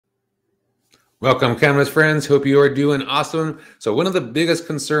Welcome, Cannabis Friends. Hope you are doing awesome. So one of the biggest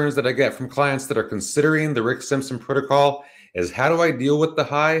concerns that I get from clients that are considering the Rick Simpson protocol is how do I deal with the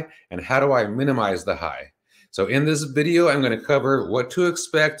high and how do I minimize the high? So in this video, I'm going to cover what to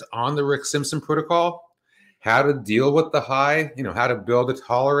expect on the Rick Simpson protocol, how to deal with the high, how to build a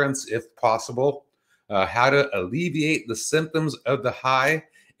tolerance if possible, how to alleviate the symptoms of the high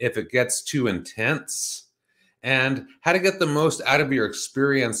if it gets too intense, and how to get the most out of your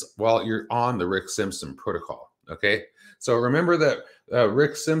experience while you're on the Rick Simpson protocol. Okay, so remember that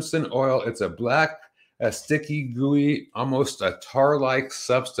Rick Simpson oil, it's a black, sticky, gooey, almost a tar-like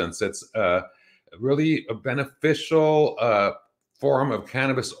substance. It's really a beneficial form of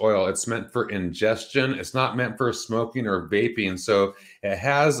cannabis oil. It's meant for ingestion. It's not meant for smoking or vaping. So it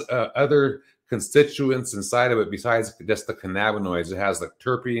has other constituents inside of it besides just the cannabinoids. It has like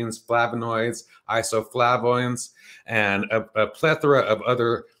terpenes, flavonoids, isoflavones, and a plethora of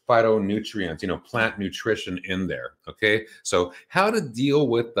other phytonutrients, plant nutrition in there. Okay, so how to deal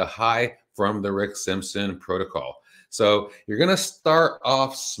with the high from the Rick Simpson protocol. So you're going to start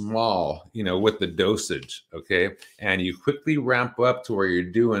off small, with the dosage, okay? And you quickly ramp up to where you're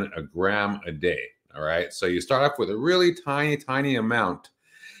doing a gram a day, all right? So you start off with a really tiny amount,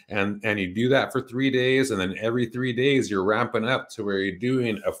 and you do that for 3 days, and then every 3 days you're ramping up to where you're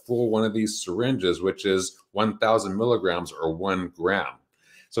doing a full one of these syringes, which is 1,000 milligrams or 1 gram.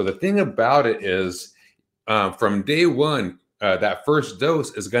 So the thing about it is, from day one, that first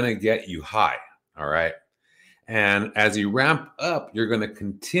dose is going to get you high, all right? And as you ramp up, you're going to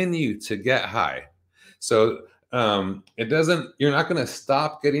continue to get high. So you're not going to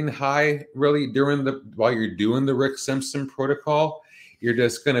stop getting high really while you're doing the Rick Simpson protocol. You're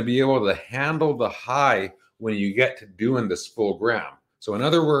just going to be able to handle the high when you get to doing this full gram. So in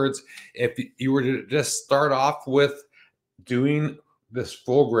other words, if you were to just start off with doing this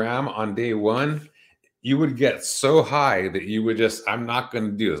full gram on day one, you would get so high that you would just, I'm not going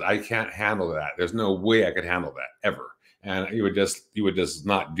to do this. I can't handle that. There's no way I could handle that ever. And you would just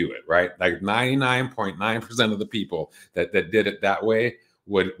not do it, right? Like 99.9% of the people that did it that way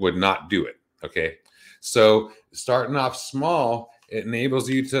would not do it. Okay. So starting off small, it enables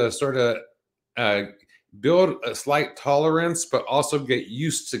you to sort of build a slight tolerance, but also get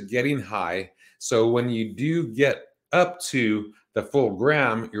used to getting high. So when you do get up to the full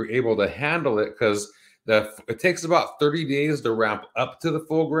gram, you're able to handle it because it takes about 30 days to ramp up to the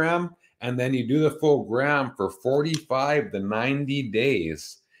full gram, and then you do the full gram for 45 to 90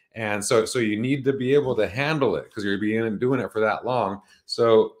 days. And so you need to be able to handle it because you're doing it for that long.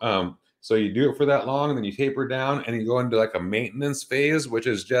 So you do it for that long, and then you taper down and you go into like a maintenance phase, which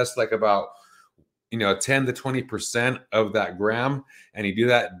is just like about 10 to 20% of that gram, and you do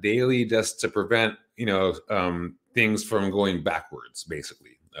that daily just to prevent things from going backwards,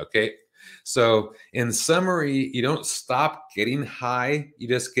 basically. Okay. So in summary, you don't stop getting high. You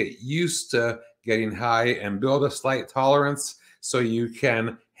just get used to getting high and build a slight tolerance so you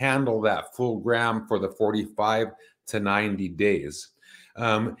can handle that full gram for the 45 to 90 days.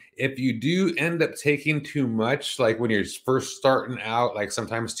 If you do end up taking too much, like when you're first starting out, like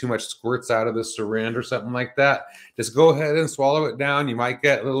sometimes too much squirts out of the syringe or something like that, just go ahead and swallow it down. You might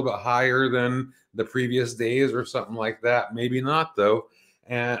get a little bit higher than the previous days or something like that. Maybe not though.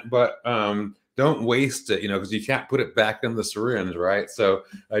 But don't waste it, because you can't put it back in the syringe, right? So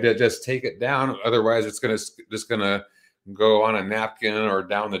just take it down. Otherwise, it's just gonna go on a napkin or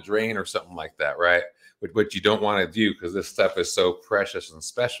down the drain or something like that, right? Which you don't want to do because this stuff is so precious and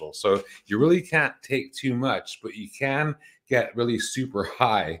special. So you really can't take too much, but you can get really super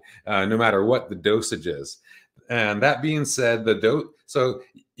high no matter what the dosage is. And that being said, so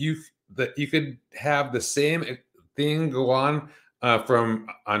you could have the same thing go on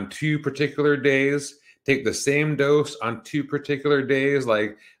on 2 particular days, take the same dose on 2 particular days,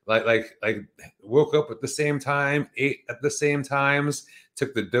 like woke up at the same time, ate at the same times,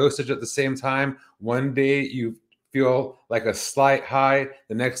 took the dosage at the same time. One day you feel like a slight high,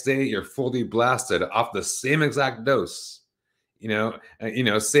 the next day you're fully blasted off the same exact dose.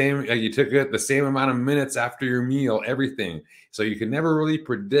 Same, you took it the same amount of minutes after your meal, everything. So you can never really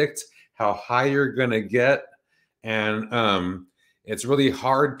predict how high you're gonna get, and it's really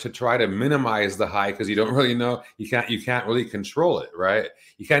hard to try to minimize the high because you don't really know. You can't really control it, right?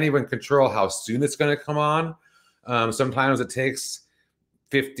 You can't even control how soon it's going to come on. Sometimes it takes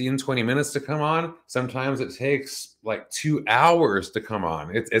 15, 20 minutes to come on. Sometimes it takes like 2 hours to come on.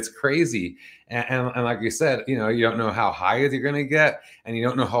 It's crazy. And like you said, you don't know how high you're going to get, and you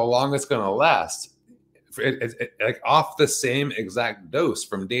don't know how long it's going to last. Like off the same exact dose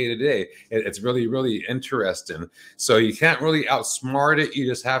from day to day. It's really, really interesting. So you can't really outsmart it. You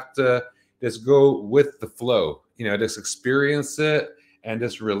just have to just go with the flow, just experience it and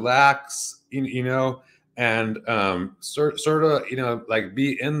just relax, and sort of, like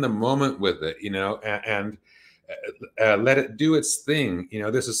be in the moment with it, and let it do its thing.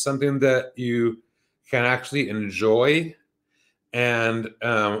 This is something that you can actually enjoy, and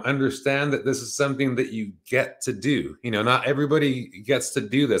understand that this is something that you get to do. Not everybody gets to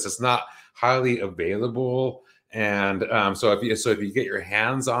do this. It's not highly available. And so if you get your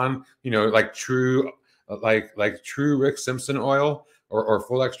hands on, like true Rick Simpson oil, or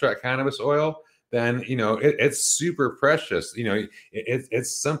full extract cannabis oil, then it's super precious.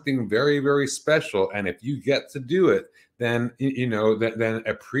 It's something very, very special. And if you get to do it, then then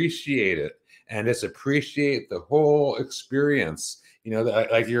appreciate it, and just appreciate the whole experience.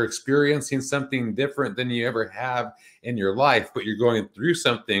 Like you're experiencing something different than you ever have in your life, but you're going through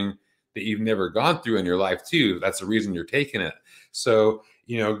something that you've never gone through in your life too. That's the reason you're taking it. So,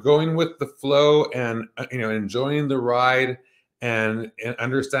 going with the flow, and, enjoying the ride, and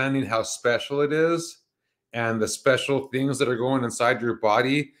understanding how special it is, and the special things that are going inside your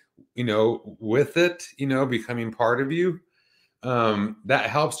body, with it, becoming part of you. That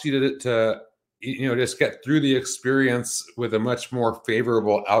helps you to just get through the experience with a much more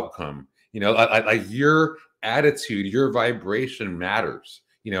favorable outcome. Like your attitude, your vibration matters,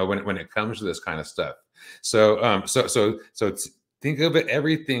 when it comes to this kind of stuff. So think of it,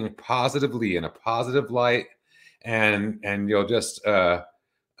 everything positively, in a positive light, and you'll just get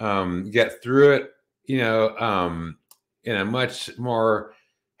through it, in a much more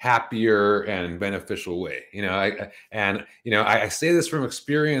happier and beneficial way. I say this from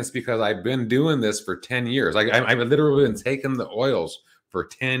experience, because I've been doing this for 10 years. I've literally been taking the oils for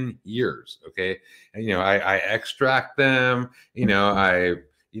 10 years. Okay. And, I extract them, I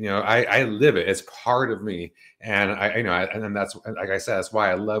live it. It's part of me. And and that's, like I said, that's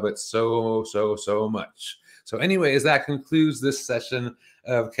why I love it so, so, so much. So anyways, that concludes this session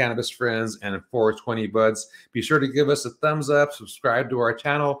of Cannabis Friends and 420 Buds. Be sure to give us a thumbs up, subscribe to our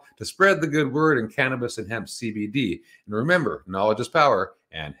channel to spread the good word in cannabis and hemp CBD. And remember, knowledge is power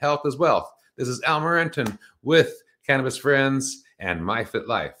and health is wealth. This is Al Morenton with Cannabis Friends and My Fit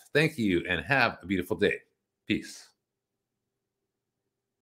Life. Thank you, and have a beautiful day. Peace.